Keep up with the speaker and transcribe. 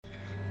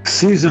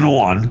Season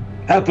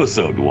 1,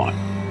 Episode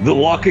 1, The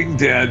Walking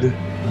Dead,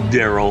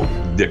 Daryl,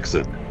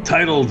 Dixon,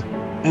 titled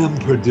M.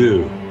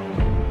 Purdue,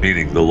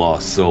 meaning the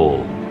lost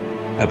soul.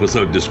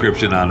 Episode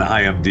description on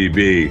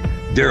IMDb,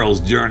 Daryl's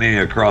journey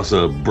across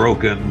a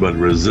broken but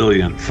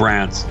resilient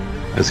France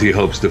as he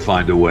hopes to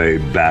find a way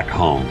back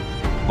home.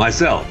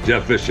 Myself,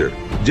 Jeff Fisher,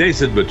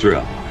 Jason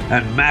Buttrell,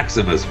 and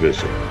Maximus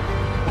Fisher.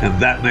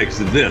 And that makes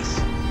this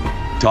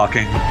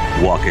Talking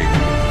Walking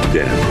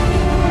Dead.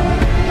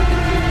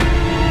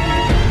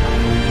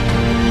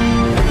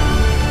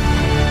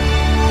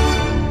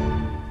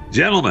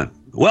 Gentlemen,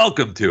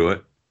 welcome to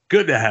it.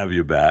 Good to have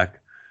you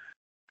back.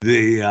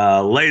 The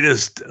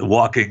latest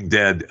Walking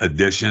Dead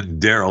edition,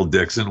 Daryl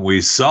Dixon. We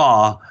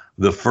saw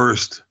the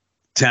first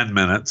 10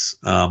 minutes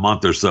a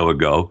month or so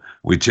ago.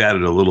 We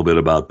chatted a little bit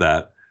about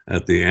that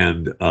at the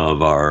end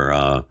of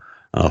our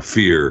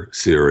Fear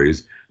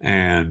series.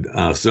 And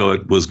so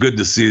it was good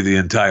to see the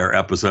entire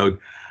episode.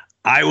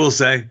 I will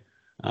say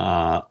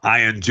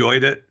I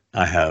enjoyed it.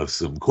 I have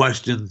some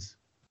questions.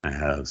 I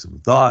have some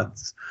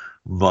thoughts.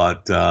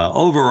 But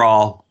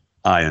overall,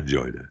 I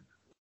enjoyed it.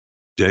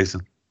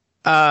 Jason?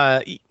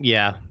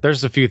 Yeah,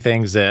 there's a few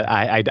things that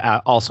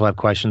I also have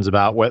questions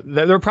about.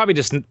 They're probably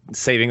just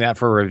saving that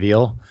for a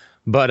reveal.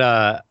 But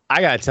I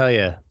got to tell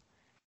you,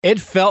 it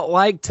felt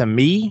like, to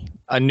me,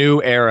 a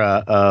new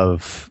era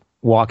of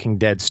Walking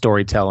Dead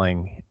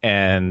storytelling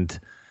and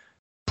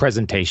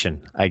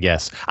presentation, I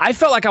guess. I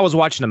felt like I was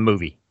watching a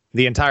movie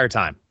the entire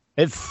time.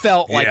 It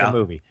felt like a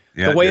movie.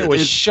 Yeah, the way it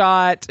was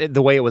shot,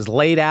 the way it was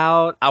laid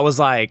out, I was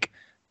like,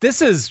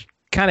 this is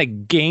kind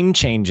of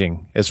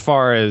game-changing as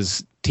far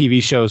as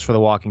TV shows for the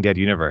Walking Dead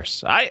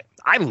universe. I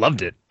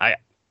loved it. I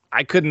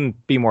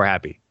couldn't be more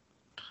happy.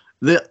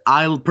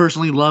 I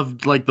personally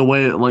loved the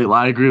way,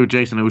 I agree with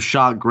Jason. It was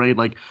shot great.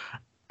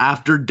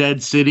 After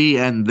Dead City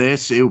and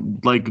this,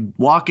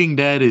 Walking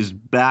Dead is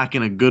back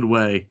in a good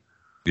way.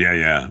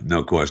 Yeah,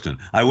 no question.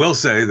 I will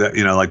say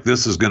that,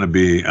 this is going to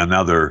be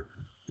another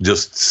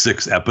just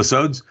 6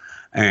 episodes.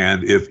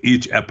 And if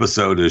each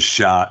episode is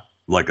shot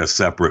like a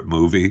separate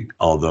movie,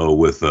 although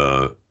with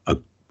an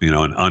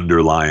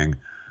underlying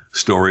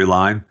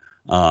storyline,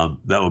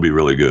 that will be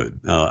really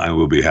good. I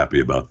will be happy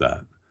about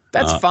that.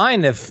 That's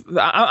fine.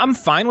 I'm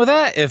fine with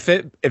that. If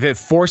it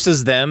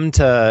forces them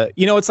to,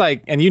 it's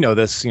like, and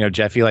this,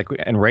 Jeffy, like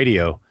in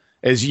radio,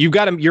 is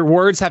your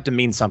words have to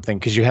mean something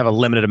because you have a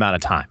limited amount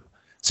of time.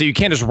 So you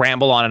can't just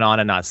ramble on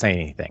and not say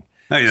anything.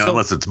 Hey,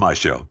 unless it's my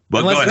show.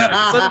 But go ahead.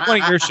 Unless it's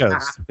one of your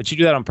shows, but you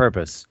do that on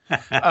purpose.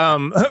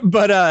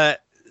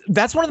 But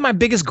that's one of my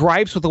biggest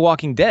gripes with The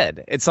Walking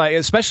Dead. It's like,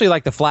 especially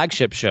like the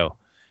flagship show,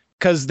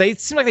 because they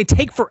seem like they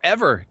take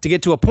forever to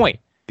get to a point.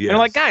 Yes. And I'm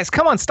like, guys,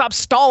 come on, stop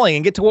stalling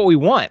and get to what we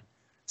want.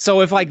 So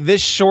if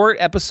this short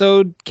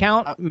episode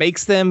count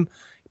makes them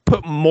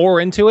put more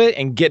into it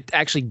and get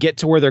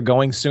to where they're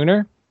going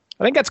sooner,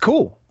 I think that's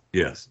cool.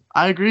 Yes,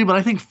 I agree, but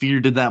I think Fear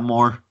did that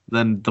more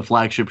than the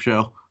flagship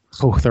show.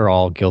 Oh, they're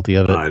all guilty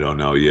of it. I don't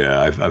know.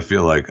 Yeah, I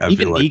feel like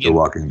The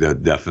Walking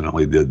Dead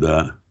definitely did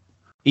that.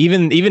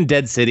 Even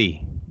Dead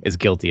City is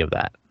guilty of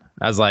that.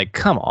 I was like,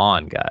 come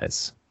on,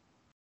 guys.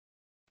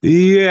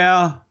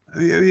 Yeah.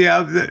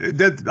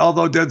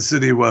 Although Dead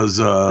City was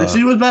Dead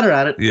City was better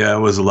at it. Yeah,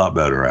 it was a lot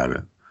better at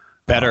it.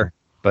 Better,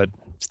 but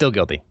still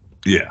guilty.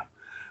 Yeah.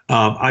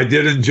 I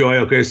did enjoy.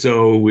 Okay,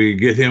 so we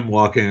get him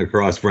walking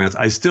across France.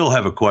 I still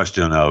have a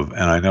question and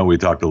I know we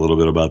talked a little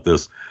bit about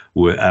this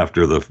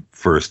after the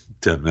first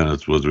 10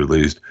 minutes was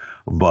released,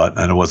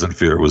 and it wasn't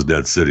Fear, it was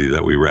Dead City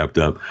that we wrapped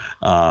up,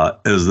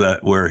 is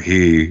that where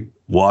he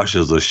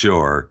washes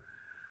ashore,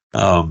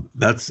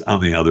 that's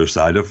on the other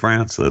side of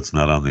France. That's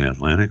not on the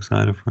Atlantic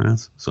side of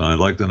France. So I'd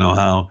like to know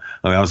how.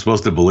 I'm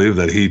supposed to believe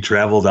that he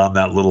traveled on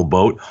that little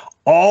boat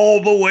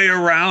all the way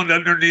around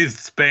underneath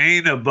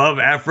Spain, above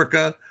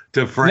Africa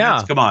to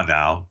France. No. Come on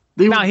now.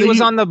 He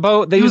was on the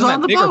boat. He was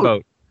on the bigger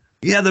boat.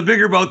 Yeah, the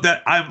bigger boat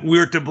that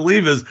we're to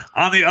believe is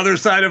on the other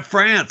side of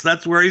France.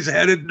 That's where he's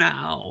headed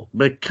now.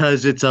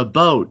 Because it's a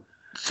boat,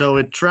 so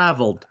it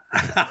traveled.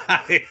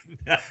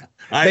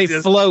 They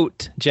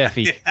float,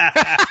 Jeffy.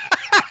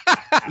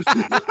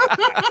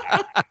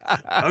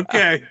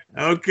 Okay.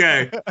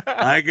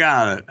 I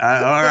got it.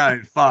 All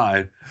right,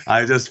 fine.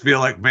 I just feel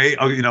like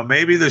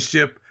maybe the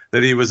ship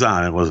that he was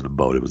on, it wasn't a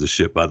boat, it was a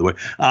ship, by the way.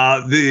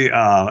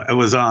 It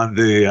was on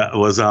the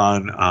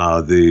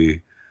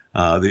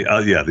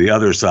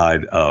other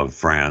side of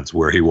France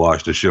where he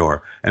washed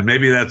ashore, and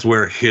maybe that's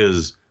where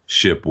his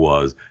ship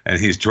was,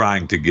 and he's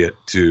trying to get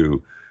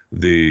to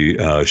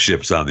the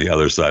ships on the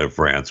other side of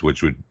France,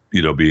 which would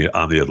be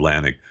on the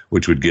Atlantic,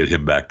 which would get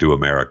him back to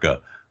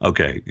America.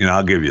 Okay,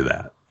 I'll give you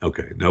that.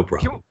 Okay, no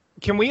problem.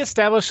 Can we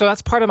establish? So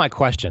that's part of my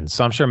question.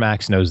 So I'm sure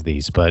Max knows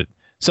these, but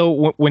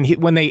so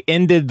when they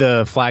ended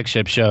the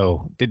flagship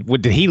show,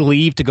 did he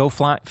leave to go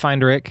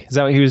find Rick? Is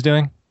that what he was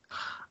doing?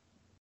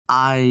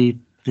 I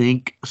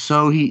think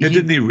so.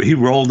 He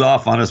rolled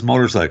off on his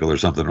motorcycle or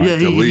something, right?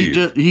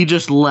 Yeah, he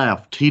just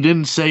left. He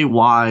didn't say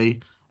why,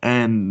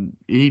 and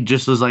he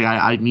just was like,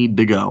 I need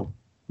to go.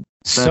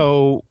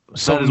 So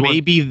So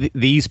maybe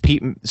these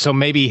people. So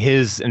maybe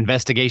his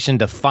investigation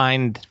to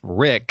find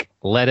Rick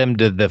led him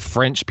to the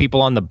French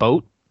people on the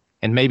boat,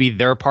 and maybe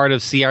they're part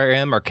of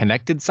CRM or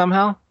connected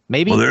somehow.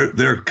 Maybe. Well,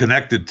 they're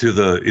connected to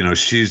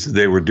the.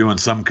 They were doing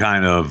some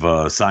kind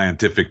of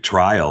scientific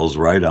trials,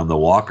 right, on the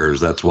walkers.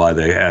 That's why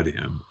they had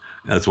him.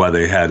 That's why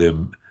they had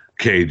him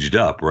caged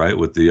up, right,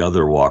 with the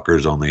other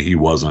walkers. Only he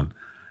wasn't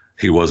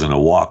a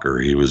walker.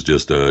 He was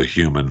just a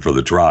human for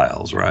the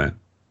trials, right?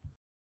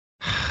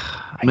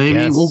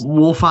 Maybe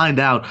we'll find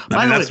out.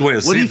 By the way,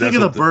 what do you think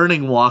of the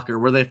burning walker,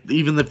 where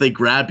even if they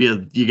grab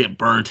you, you get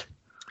burnt?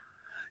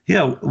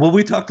 Yeah, well,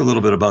 we talked a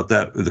little bit about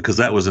that because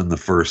that was in the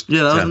first.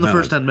 Yeah, that was in the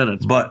first 10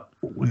 minutes. But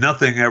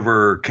nothing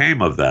ever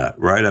came of that,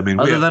 right? I mean,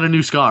 other than a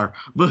new scar.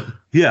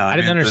 Yeah, I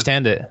didn't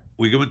understand it.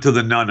 We went to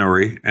the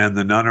nunnery, and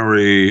the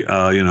nunnery,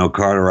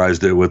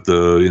 cauterized it with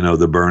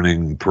the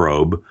burning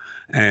probe,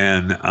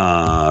 and burning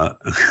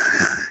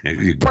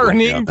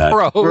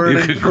probe.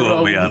 You can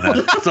quote me on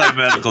that. That's my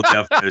medical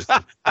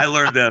definition. I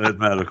learned that at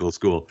medical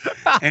school.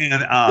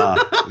 And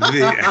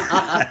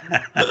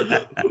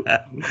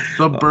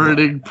the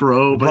burning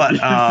probe. But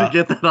to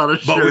get that on a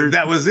shirt. But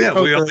that was it.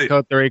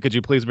 Code 3, could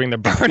you please bring the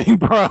burning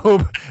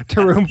probe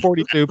to room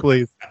 42,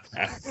 please?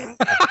 I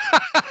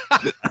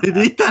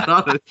need that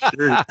on a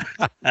shirt.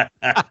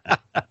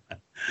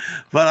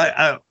 But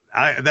I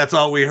that's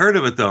all we heard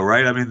of it, though,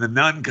 right? I mean, the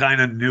nun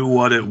kind of knew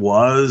what it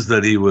was,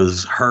 that he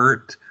was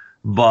hurt,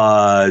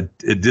 but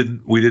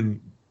we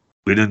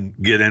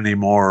didn't get any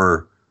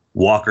more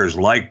walkers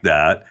like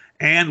that,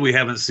 and we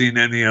haven't seen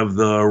any of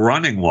the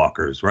running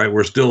walkers, right?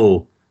 We're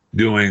still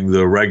doing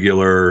the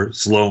regular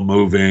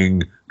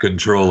slow-moving,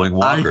 controlling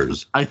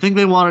walkers. I think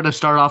they wanted to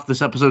start off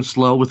this episode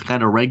slow with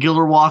kind of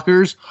regular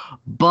walkers,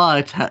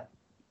 but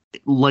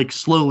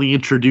slowly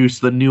introduce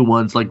the new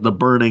ones, like the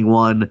burning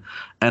one,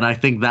 and I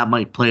think that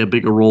might play a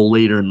bigger role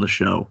later in the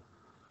show.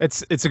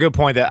 It's a good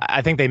point. That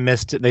I think they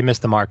missed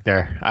the mark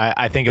there.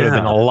 I think it would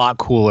have been a lot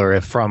cooler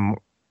if from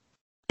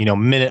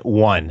minute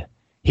one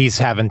he's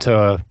having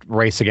to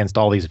race against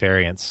all these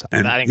variants.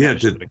 And I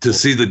think to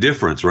see the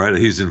difference, right?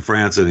 He's in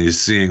France and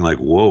he's seeing like,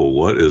 whoa,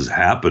 what is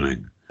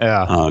happening?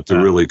 To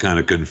really kind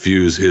of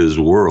confuse his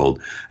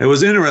world. It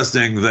was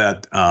interesting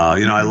that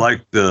I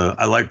liked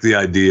the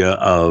idea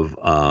of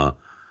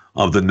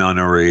the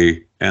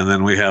nunnery, and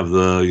then we have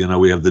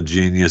the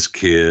genius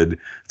kid.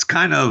 It's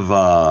kind of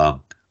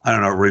I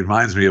don't know. It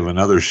reminds me of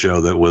another show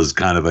that was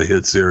kind of a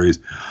hit series.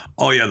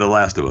 Oh yeah, The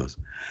Last of Us.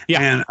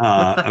 Yeah, and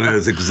I mean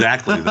it's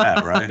exactly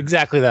that, right?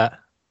 Exactly that.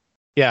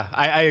 Yeah,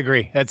 I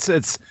agree.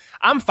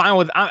 I'm fine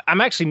with. I'm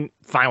actually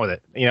fine with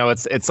it.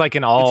 It's like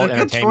in all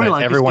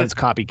entertainment, everyone's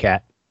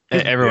copycat.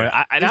 Everyone,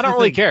 I don't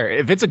really care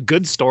if it's a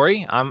good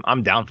story.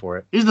 I'm down for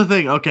it. Here's the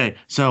thing. Okay,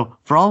 so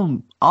for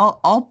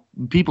all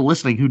people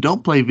listening who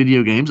don't play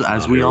video games,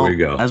 as we all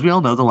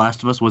know, The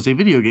Last of Us was a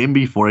video game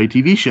before a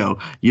TV show.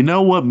 You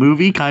know what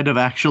movie kind of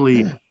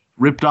actually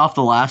ripped off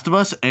The Last of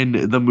Us, and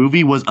the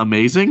movie was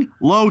amazing?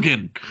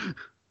 Logan.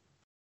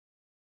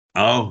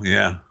 Oh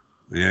yeah.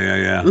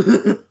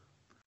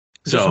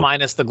 Just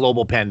minus the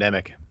global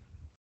pandemic.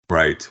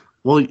 Right.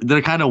 Well,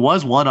 there kind of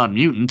was one on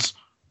mutants.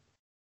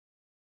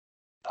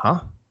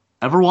 Huh?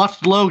 Ever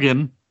watched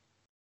Logan?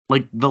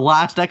 Like the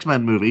last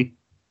X-Men movie?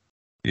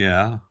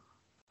 Yeah.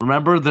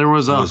 Remember there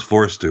was I was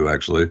forced to,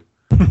 actually.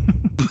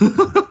 It's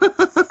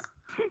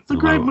a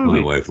great movie.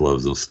 My wife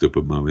loves those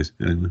stupid movies.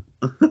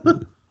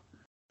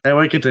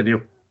 Anyway,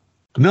 continue.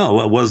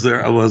 No, was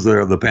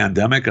there the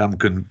pandemic? I'm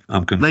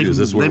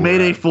confused. They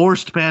made a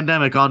forced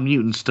pandemic on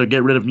mutants to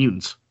get rid of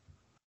mutants.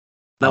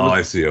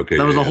 I see. Okay.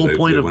 That was the whole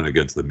point of went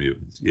against the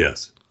mutants.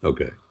 Yes.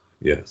 Okay.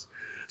 Yes.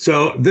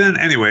 So then,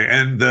 anyway,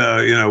 and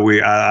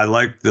I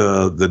like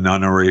the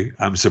nunnery.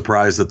 I'm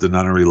surprised that the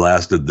nunnery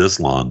lasted this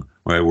long.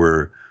 Right,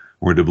 we're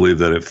to believe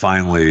that it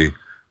finally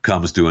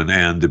comes to an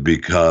end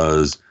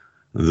because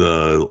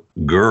the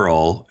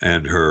girl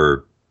and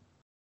her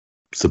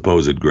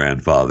supposed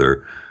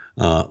grandfather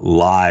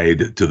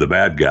lied to the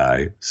bad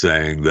guy,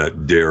 saying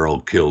that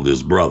Daryl killed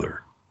his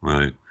brother.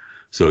 Right,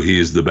 so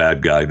he's the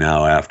bad guy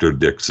now after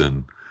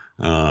Dixon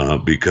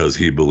because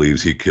he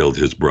believes he killed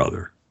his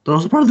brother. They're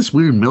also part of this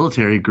weird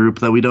military group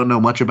that we don't know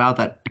much about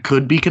that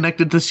could be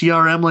connected to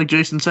CRM, like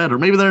Jason said, or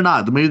maybe they're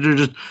not. Maybe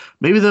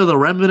they're the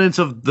remnants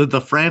of the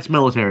France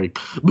military.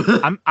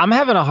 I'm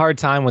having a hard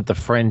time with the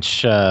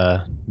French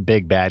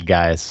big bad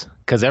guys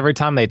because every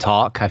time they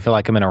talk, I feel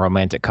like I'm in a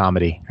romantic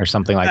comedy or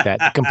something like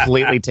that. It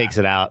completely takes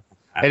it out.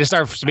 They just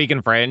start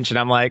speaking French, and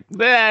I'm like,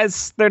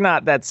 they're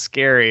not that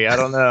scary. I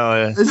don't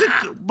know. Is it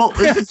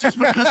just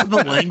because of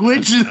the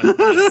language? I'm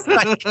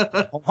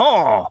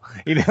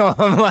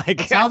like,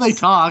 it's how they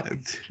talk.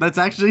 That's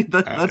actually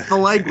that's the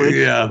language.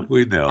 Yeah,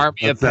 we know.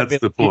 That's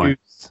the point.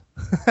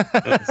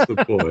 That's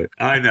the point.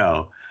 I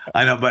know,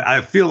 but I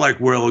feel like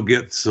we'll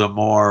get some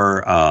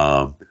more,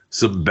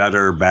 some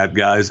better bad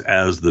guys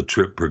as the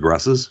trip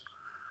progresses.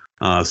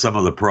 Some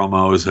of the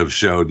promos have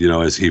showed,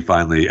 as he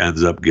finally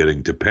ends up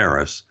getting to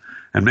Paris.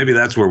 And maybe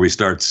that's where we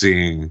start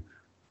seeing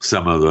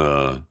some of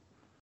the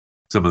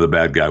some of the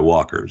bad guy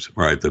walkers,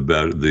 right?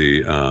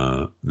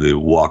 The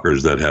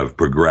walkers that have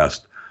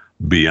progressed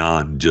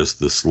beyond just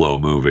the slow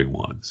moving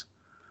ones.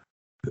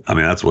 I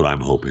mean, that's what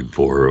I'm hoping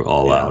for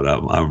all out.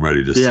 I'm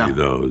ready to see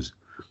those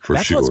for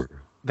sure.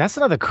 That's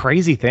another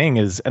crazy thing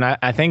is, and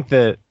I think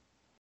that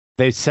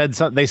they said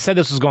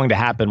this was going to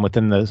happen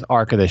within the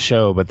arc of the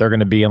show, but they're going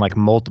to be in like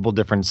multiple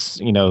different,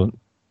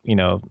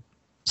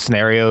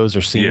 scenarios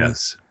or scenes.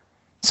 Yes.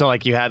 So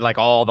like you had like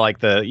all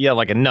like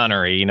like a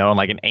nunnery, and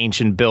like an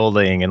ancient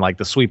building and like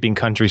the sweeping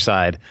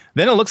countryside.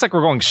 Then it looks like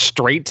we're going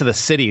straight to the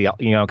city,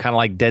 kind of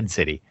like Dead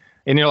City.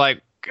 And you're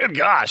like, good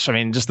gosh, I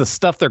mean, just the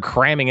stuff they're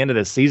cramming into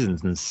this season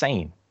is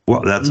insane.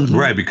 Well, that's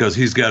right, because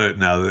he's got it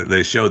now.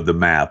 They showed the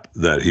map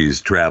that he's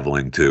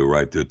traveling to,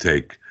 right?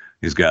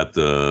 He's got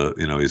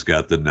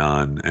the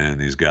nun and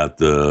he's got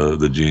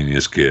the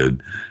genius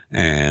kid,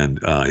 and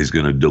he's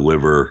going to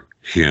deliver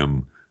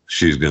him.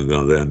 She's going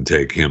to then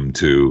take him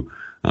to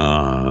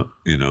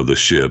the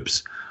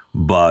ships,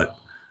 but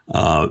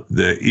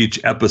each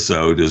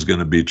episode is going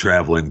to be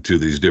traveling to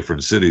these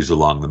different cities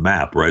along the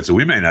map, right? So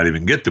we may not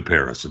even get to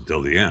Paris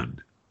until the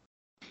end.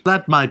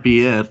 That might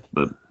be it,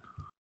 but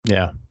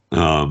yeah.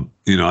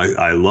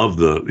 I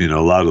love a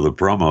lot of the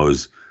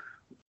promos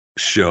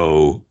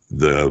show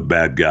the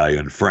bad guy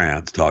in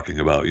France talking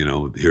about,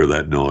 hear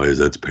that noise,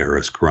 that's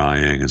Paris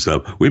crying and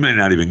stuff. We may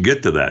not even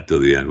get to that till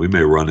the end. We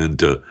may run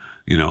into,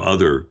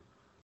 other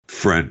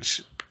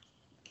French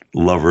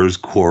lovers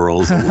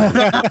quarrels.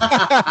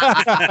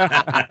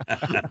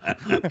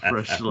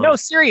 No,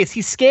 serious.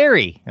 He's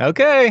scary.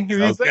 Okay.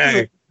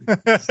 Okay.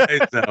 Say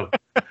so.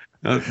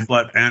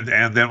 But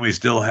and then we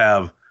still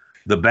have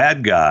the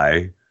bad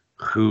guy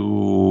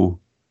who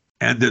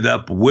ended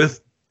up with.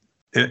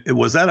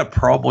 Was that a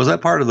promo? Was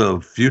that part of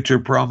the future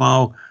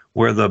promo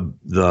where the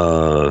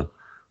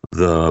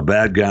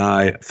bad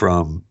guy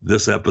from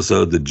this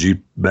episode, the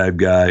Jeep bad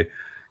guy,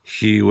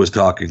 he was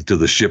talking to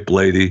the ship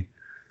lady?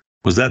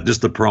 Was that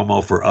just the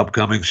promo for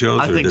upcoming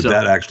shows, or did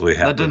that actually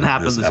happen? That didn't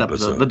happen this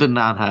episode. That did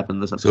not happen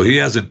this episode. So he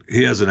hasn't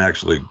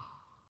actually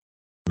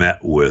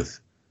met with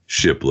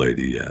ship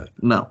lady yet.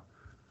 No.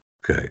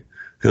 Okay,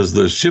 because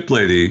the ship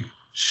lady,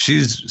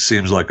 she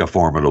seems like a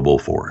formidable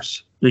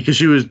force. Because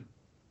she was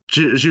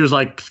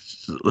like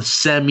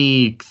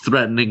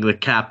semi-threatening the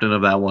captain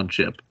of that one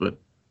ship, but.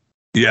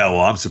 Yeah,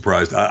 well, I'm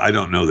surprised. I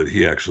don't know that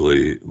he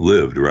actually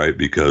lived, right?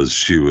 Because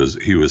he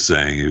was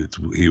saying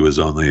he was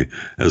only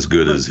as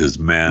good as his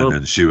men,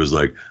 and she was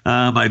like,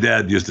 my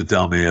dad used to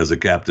tell me as a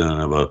captain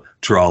of a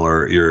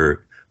trawler,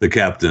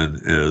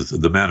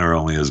 the men are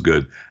only as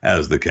good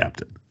as the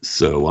captain.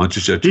 So why don't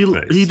you shut your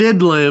face? He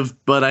did live,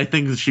 but I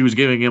think that she was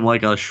giving him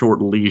like a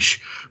short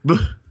leash.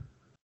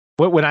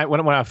 When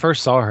I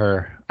first saw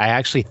her, I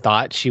actually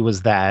thought she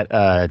was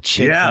that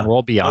chick from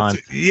World Beyond.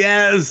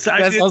 Yes,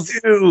 I did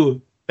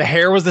too. The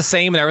hair was the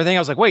same and everything. I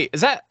was like, wait, is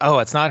that? Oh,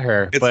 it's not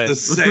her. It's the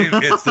same.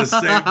 It's the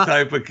same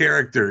type of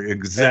character.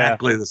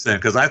 Exactly the same.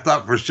 Because I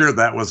thought for sure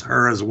that was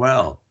her as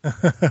well.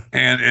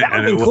 And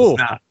it was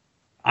not.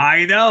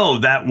 I know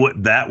that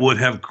would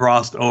have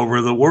crossed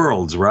over the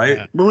worlds, right?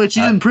 Yeah. Well, wait,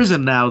 she's in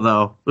prison now,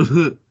 though.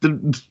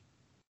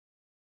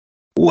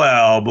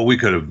 Well, but we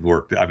could have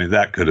worked. I mean,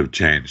 that could have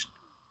changed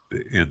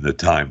in the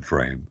time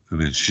frame. I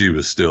mean, she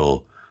was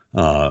still.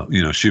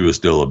 She was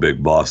still a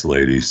big boss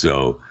lady,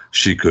 so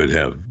she could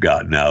have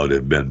gotten out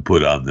and been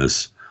put on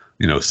this,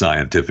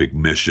 scientific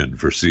mission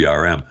for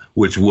CRM,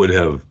 which would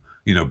have,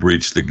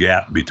 breached the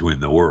gap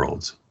between the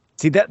worlds.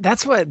 See,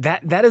 that's what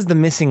that is the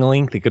missing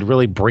link that could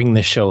really bring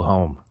the show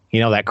home.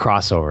 That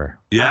crossover.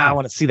 Yeah, I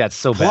want to see that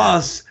so bad.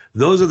 Plus,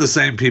 those are the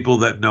same people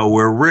that know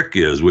where Rick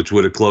is, which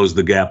would have closed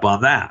the gap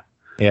on that.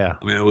 Yeah,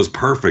 I mean, it was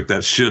perfect.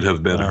 That should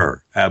have been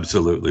her.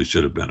 Absolutely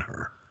should have been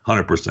her.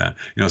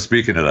 100%.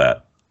 Speaking of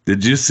that.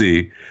 Did you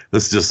see,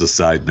 this is just a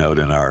side note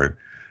in our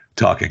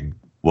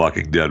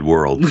Walking Dead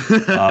world.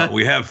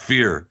 We have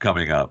Fear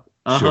coming up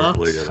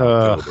shortly in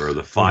October,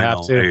 the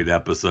final 8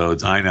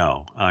 episodes. I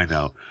know.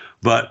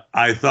 But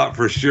I thought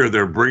for sure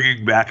they're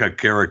bringing back a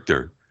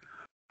character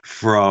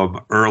from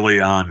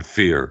early on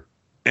Fear.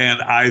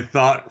 And I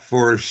thought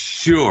for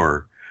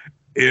sure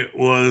it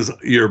was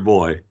your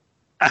boy.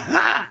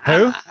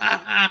 Who?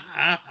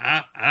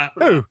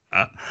 Who?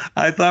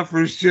 I thought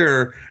for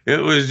sure it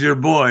was your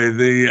boy,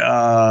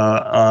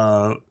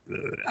 our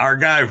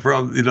guy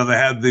from they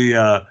had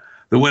the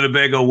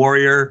Winnebago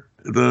Warrior,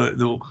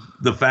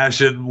 the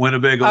fashion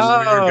Winnebago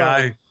Warrior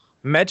guy.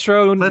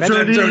 Metro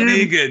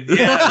Negan.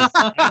 Yes,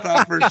 I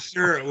thought for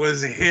sure it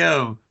was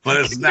him, but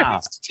it's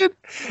not.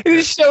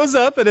 He shows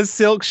up in a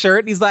silk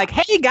shirt and he's like,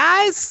 "Hey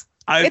guys!"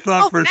 I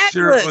thought for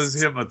sure it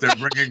was him, but they're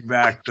bringing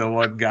back the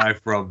one guy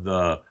from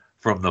the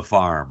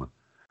farm,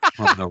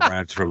 from the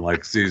ranch from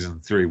like season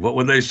 3. But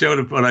when I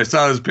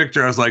saw his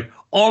picture, I was like,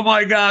 oh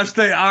my gosh,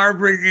 they are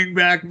bringing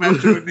back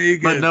Metro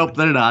Negan. But nope,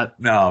 they're not.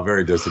 No,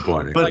 very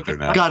disappointing. But they're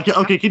not. God,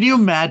 okay, can you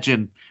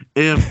imagine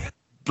if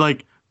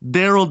like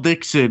Daryl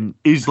Dixon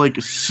is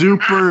like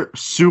super,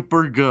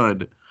 super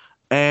good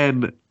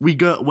and we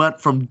went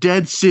from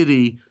Dead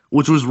City,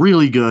 which was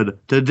really good,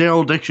 to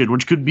Daryl Dixon,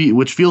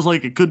 which feels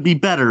like it could be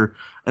better,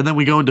 and then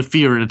we go into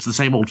Fear, and it's the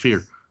same old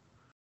Fear.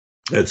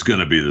 It's going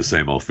to be the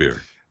same old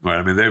Fear. Right?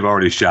 I mean, they've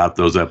already shot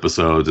those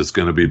episodes. It's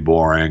going to be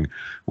boring.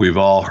 We've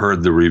all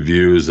heard the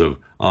reviews of,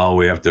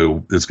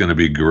 it's going to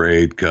be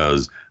great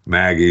because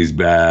Maggie's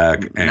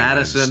back. And,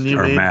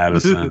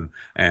 Madison,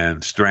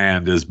 and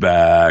Strand is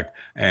back.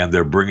 And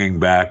they're bringing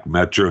back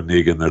Metro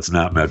Negan. That's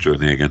not Metro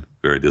Negan.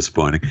 Very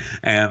disappointing.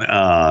 And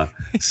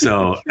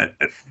so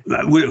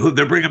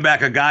they're bringing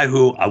back a guy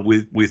who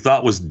we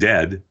thought was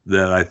dead,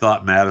 that I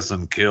thought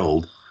Madison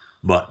killed.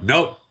 But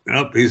nope,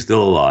 he's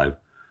still alive.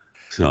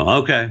 So,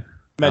 okay.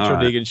 Metro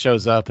Negan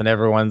shows up and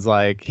everyone's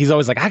like, he's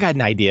always like, I got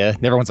an idea.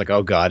 And everyone's like,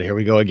 oh God, here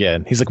we go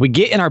again. He's like, we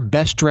get in our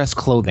best dressed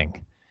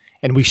clothing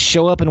and we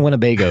show up in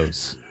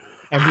Winnebago's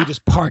and we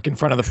just park in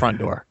front of the front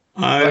door.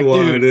 I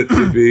wanted it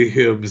to be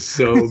him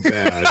so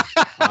bad.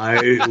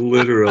 I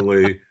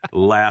literally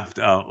laughed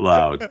out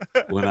loud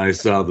when I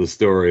saw the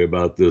story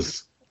about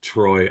this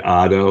Troy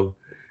Otto.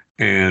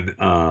 And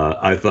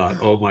I thought,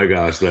 oh my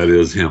gosh, that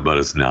is him, but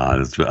it's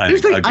not. It's not.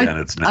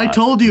 I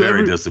told you,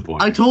 very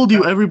disappointing. I told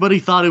you everybody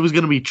thought it was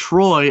going to be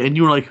Troy, and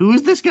you were like, "Who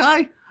is this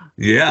guy?"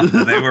 Yeah,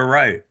 they were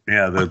right.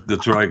 Yeah, the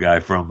Troy guy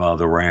from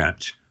the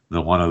ranch,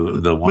 the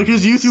one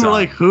because you two were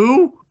like,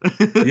 "Who?"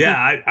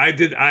 Yeah, I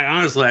did. I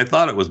honestly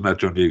thought it was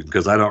Metro Negan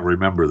because I don't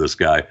remember this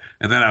guy.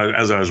 And then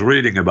as I was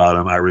reading about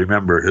him, I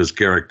remember his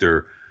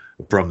character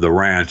from the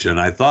ranch, and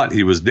I thought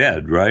he was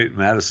dead. Right,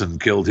 Madison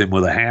killed him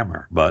with a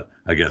hammer, but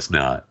I guess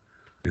not.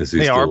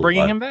 They are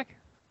bringing him back?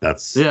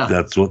 That's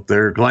what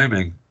they're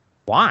claiming.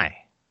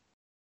 Why?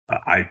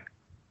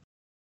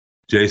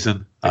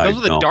 Jason, those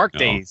were the dark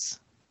days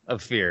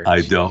of Fear.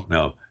 I don't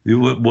know. It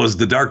was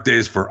the dark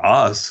days for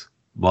us,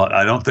 but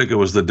I don't think it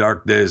was the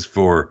dark days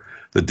for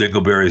the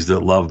Dingleberries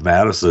that love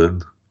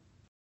Madison.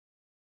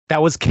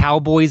 That was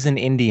Cowboys and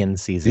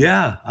Indians season.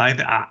 Yeah,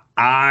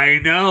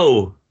 I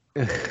know.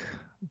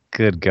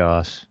 Good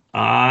gosh.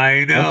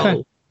 I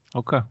know.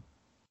 Okay.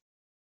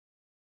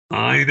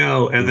 I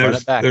know, and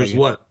there's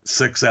what,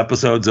 6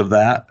 episodes of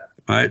that,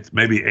 right?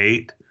 Maybe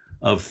 8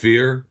 of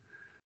Fear.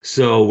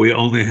 So we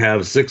only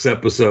have 6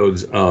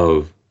 episodes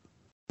of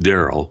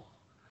Daryl,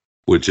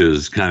 which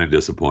is kind of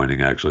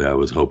disappointing. Actually, I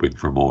was hoping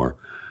for more,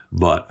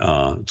 but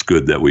it's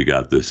good that we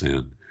got this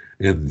in.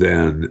 And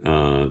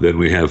then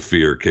we have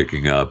Fear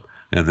kicking up,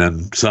 and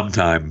then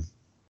sometime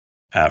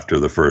after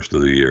the first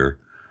of the year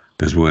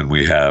is when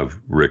we have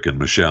Rick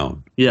and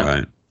Michonne. Yeah.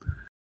 Right.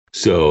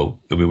 So,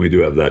 I mean, we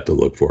do have that to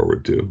look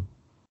forward to.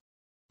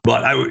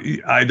 But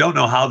I don't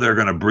know how they're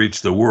going to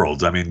breach the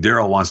worlds. I mean,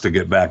 Daryl wants to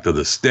get back to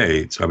the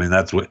States. I mean,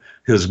 that's what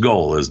his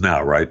goal is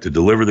now, right? To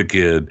deliver the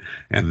kid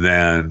and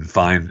then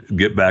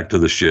get back to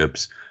the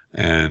ships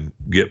and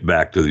get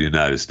back to the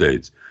United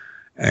States.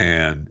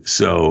 And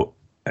so,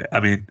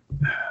 I mean,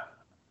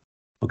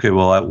 okay,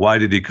 well, why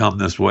did he come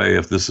this way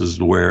if this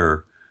is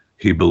where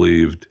he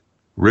believed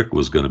Rick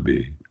was going to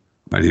be?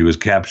 Right, he was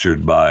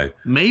captured by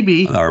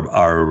maybe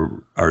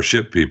our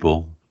ship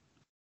people.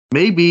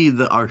 Maybe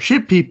our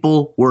ship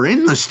people were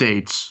in the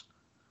States,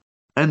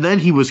 and then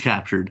he was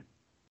captured.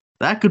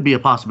 That could be a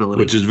possibility.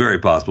 Which is very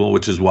possible.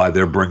 Which is why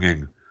they're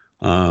bringing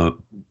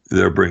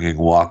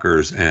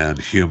walkers and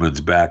humans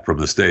back from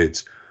the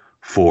States.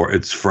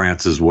 It's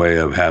France's way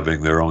of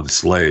having their own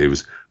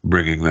slaves,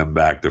 bringing them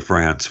back to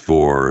France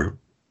for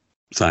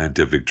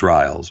scientific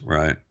trials,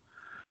 right?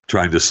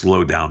 Trying to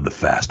slow down the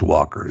fast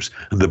walkers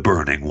and the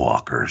burning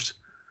walkers.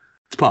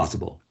 It's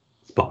possible.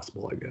 It's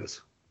possible, I guess.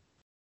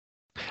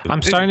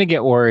 I'm starting to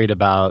get worried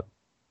about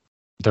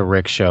the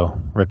Rick show,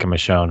 Rick and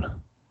Michonne.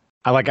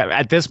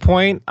 At this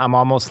point, I'm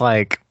almost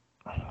like,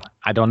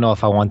 I don't know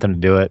if I want them to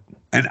do it.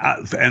 And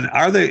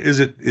are they? Is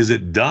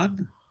it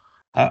done?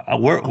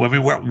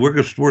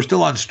 We're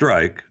still on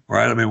strike,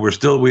 right? I mean, we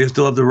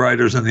still have the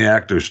writers and the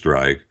actors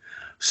strike.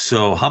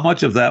 So how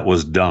much of that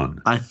was done?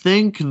 I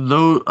think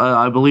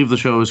I believe the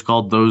show is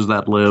called Those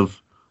That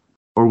Live,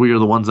 or We Are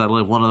the Ones That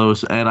Live, one of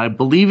those. And I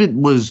believe it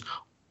was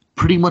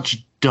pretty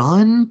much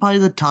done by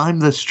the time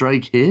the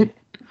strike hit.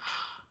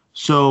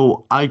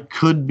 So I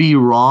could be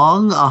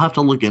wrong. I'll have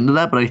to look into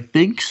that, but I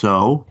think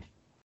so.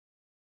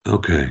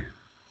 Okay.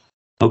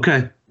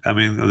 I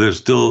mean, there's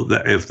still,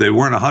 if they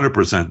weren't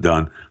 100%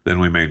 done, then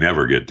we may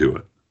never get to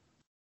it.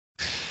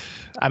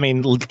 I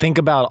mean, think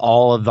about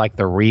all of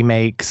the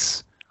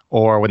remakes,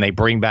 or when they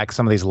bring back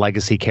some of these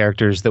legacy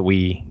characters that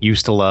we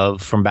used to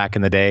love from back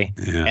in the day,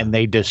 and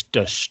they just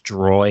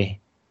destroy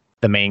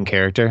the main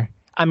character.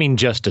 I mean,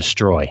 just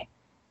destroy.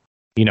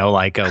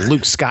 Like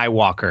Luke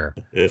Skywalker,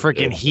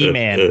 freaking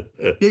He-Man.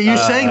 Yeah, you're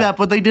saying that,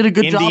 but they did a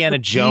good job. Indiana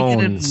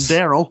Jones,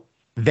 Daryl.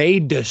 They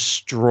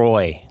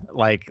destroy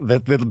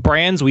the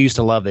brands we used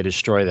to love. They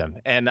destroy them,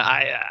 and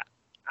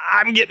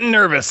I'm getting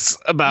nervous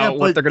about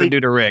what they're going to do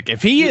to Rick.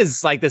 If he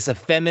is this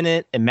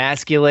effeminate,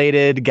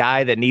 emasculated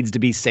guy that needs to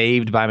be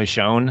saved by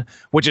Michonne,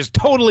 which is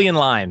totally in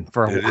line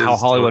for how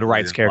Hollywood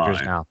writes characters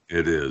now.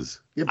 It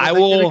is. Yeah, I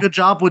will do a good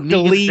job with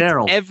delete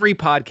every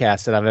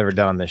podcast that I've ever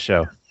done on this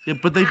show. Yeah,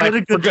 but they did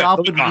a good job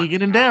with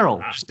Negan and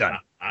Daryl. Just done.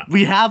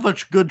 We have a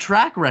good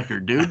track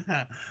record, dude.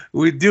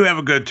 We do have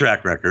a good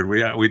track record.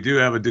 We do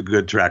have a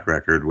good track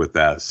record with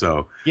that.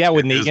 So yeah,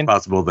 with Negan, it's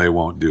possible they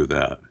won't do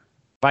that.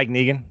 Like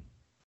Negan.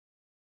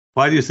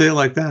 Why do you say it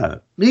like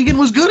that? Negan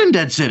was good in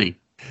Dead City.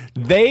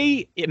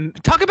 They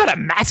talk about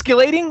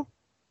emasculating.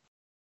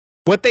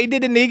 What they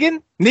did to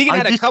Negan. Negan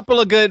had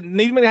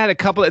a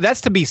couple.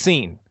 That's to be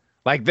seen.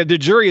 Like the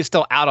jury is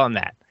still out on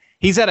that.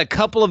 He's had a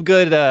couple of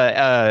good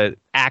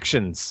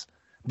actions,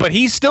 but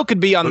he still could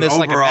be on this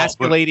overall, like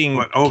emasculating.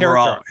 But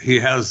overall, character. he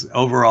has.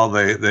 Overall,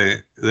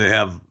 they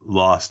have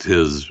lost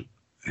his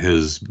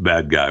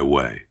bad guy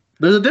way.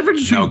 There's a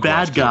difference between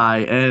bad guy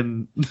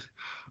and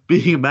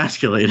being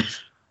emasculated.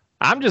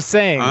 I'm just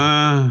saying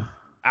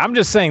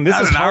this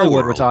is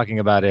Hollywood we're talking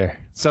about here.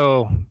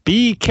 So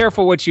be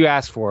careful what you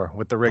ask for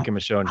with the Rick and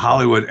Michonne show.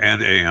 Hollywood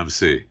and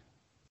AMC.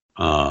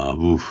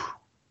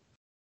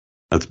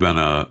 That's been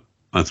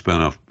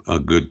a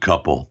good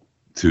couple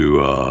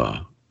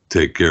to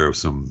take care of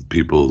some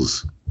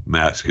people's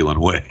masculine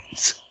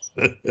ways.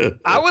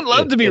 I would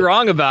love to be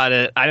wrong about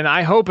it.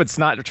 I hope it's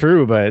not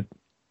true, but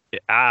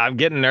I'm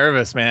getting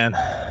nervous, man.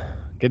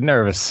 Getting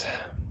nervous.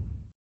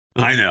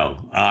 I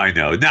know.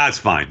 No, it's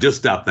fine. Just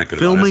stop thinking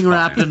about it. Filming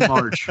wrapped in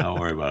March. Don't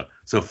worry about it.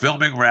 So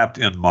filming wrapped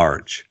in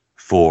March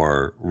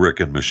for Rick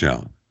and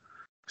Michonne.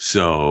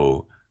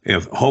 So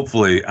but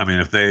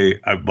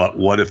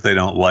what if they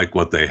don't like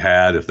what they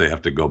had? If they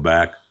have to go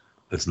back,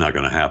 it's not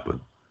going to happen,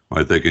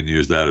 right? They can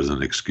use that as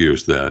an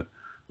excuse that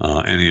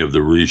any of the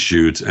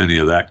reshoots, any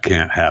of that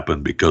can't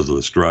happen because of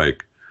the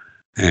strike,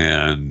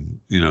 and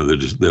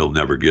they'll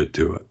never get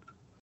to it,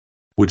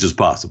 which is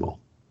possible.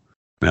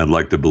 I'd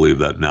like to believe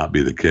that not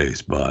be the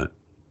case, but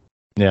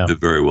it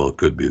very well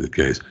could be the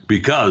case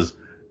because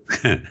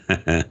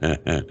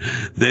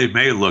they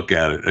may look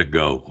at it and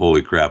go,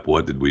 "Holy crap!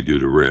 What did we do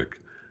to Rick?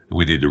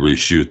 We need to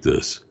reshoot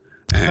this."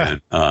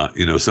 And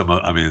some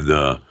of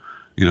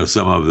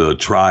the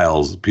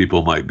trials,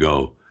 people might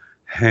go,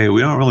 "Hey,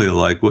 we don't really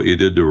like what you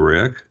did to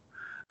Rick,"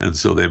 and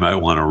so they might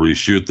want to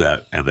reshoot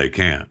that, and they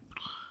can't.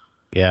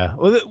 Yeah,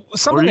 well,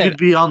 or you could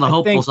be on the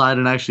hopeful side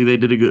and actually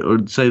did a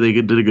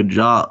good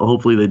job.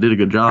 Hopefully, they did a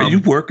good job. Are you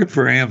working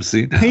for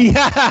AMC now?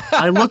 Yeah,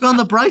 I look on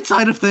the bright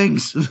side of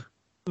things.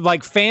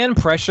 Like fan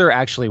pressure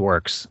actually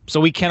works, so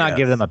we cannot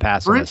give them a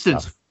pass. For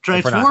instance,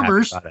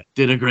 Transformers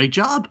did a great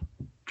job.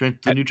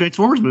 The new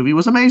Transformers movie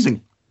was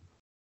amazing.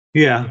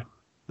 Yeah,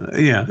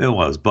 it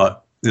was,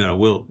 but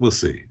we'll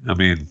see. I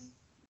mean,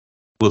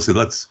 we'll see.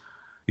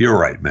 You're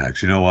right,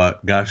 Max. You know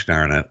what? Gosh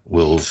darn it.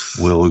 We'll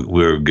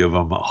give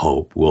them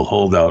hope. We'll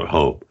hold out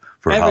hope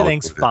for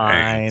everything's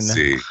fine.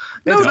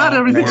 No, not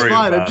everything's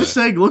fine. I'm just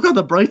saying, look on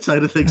the bright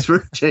side of things for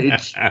a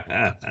change.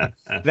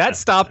 That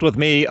stopped with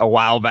me a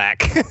while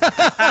back.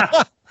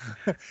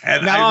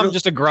 And now I'm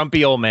just a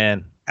grumpy old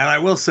man. And I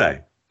will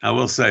say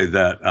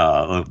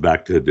that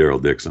back to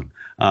Daryl Dixon.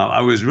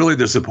 I was really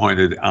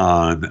disappointed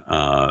on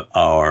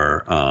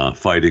our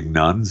fighting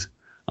nuns.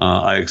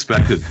 I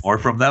expected more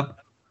from them.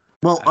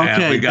 Well, okay,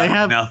 and we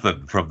got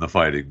nothing from the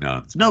fighting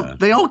nuns. No, man.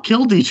 They all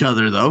killed each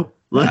other, though.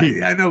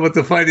 I know, but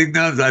the fighting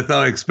nuns, I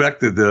thought I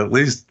expected to at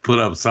least put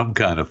up some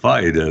kind of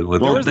fight. There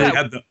was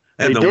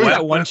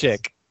that one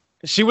chick.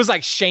 She was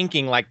like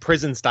shanking, like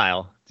prison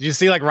style. Did you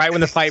see, like, right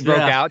when the fight broke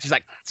out? She's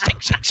like,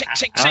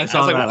 shake. I was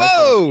like,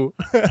 whoa!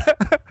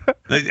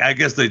 I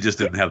guess they just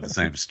didn't have the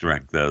same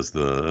strength as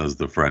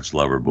the French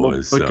lover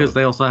boys. Well, because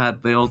they also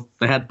had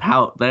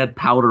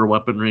powder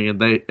weaponry,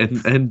 and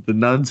the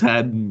nuns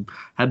had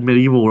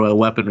medieval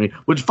weaponry.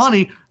 Which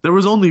funny, there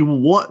was only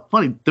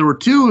there were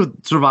 2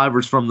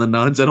 survivors from the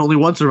nuns and only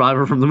 1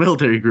 survivor from the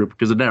military group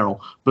because of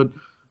Daryl. But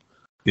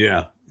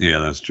yeah,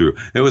 that's true.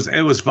 It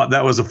was fun.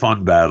 That was a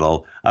fun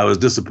battle. I was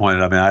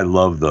disappointed. I mean, I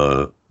love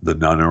the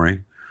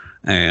nunnery,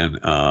 and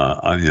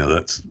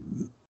that's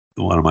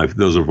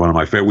those are one of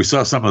my favorite. We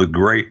saw some of the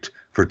great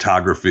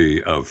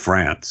photography of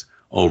France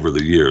over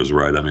the years,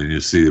 right? I mean, you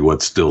see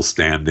what's still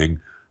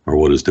standing, or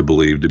what is to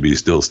believe to be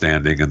still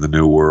standing in the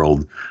new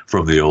world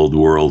from the old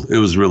world. It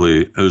was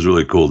really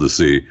cool to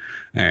see,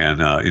 and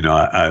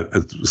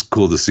it was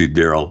cool to see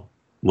Daryl.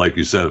 Like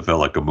you said, it felt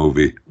like a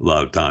movie a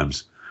lot of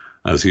times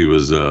as he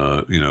was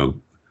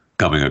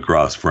coming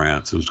across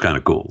France. It was kind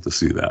of cool to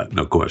see that,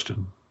 no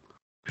question.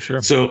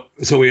 Sure. So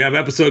we have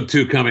episode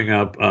 2 coming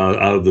up.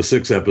 Out of the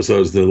 6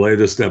 episodes, the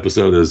latest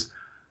episode is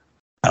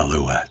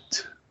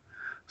Alouette.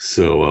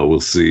 So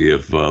we'll see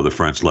if the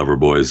French lover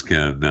boys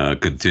can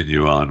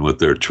continue on with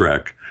their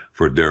trek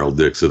for Daryl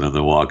Dixon and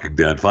The Walking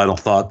Dead. Final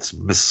thoughts,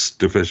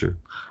 Mr. Fisher?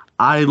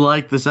 I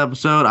like this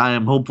episode. I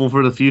am hopeful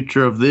for the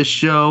future of this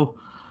show.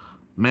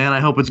 Man, I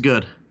hope it's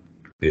good.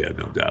 Yeah,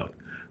 no doubt.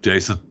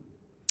 Jason?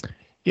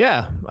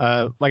 Yeah,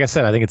 like I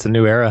said, I think it's a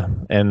new era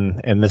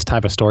in this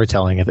type of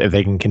storytelling. If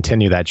they can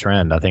continue that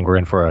trend, I think we're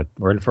in for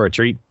a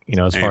treat.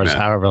 As far as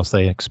however else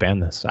they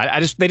expand this.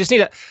 They just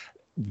need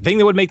the thing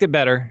that would make it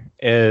better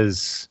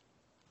is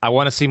I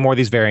want to see more of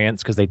these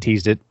variants because they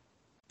teased it.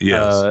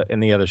 Yes.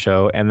 In the other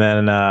show, and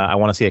then I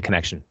want to see a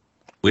connection.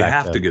 We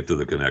have to get to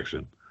the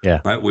connection.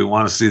 Yeah. Right. We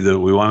want to see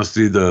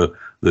the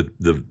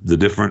the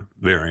different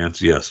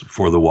variants, yes,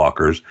 for the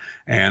walkers,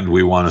 and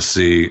we want to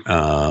see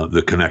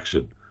the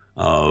connection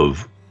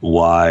of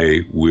what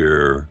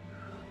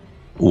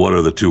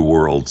are the two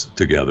worlds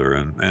together,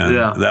 and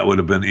that would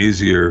have been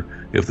easier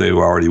if they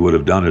already would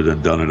have done it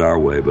and done it our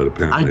way, but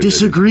apparently I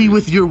disagree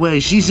with your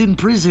way. She's in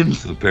prison.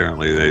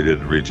 Apparently they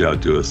didn't reach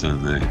out to us,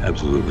 and they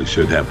absolutely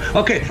should have.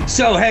 Okay,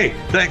 so hey,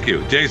 thank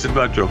you, Jason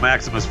Buttrow,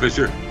 Maximus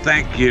Fisher.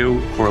 Thank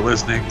you for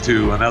listening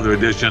to another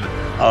edition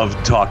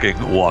of Talking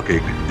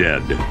Walking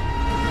Dead.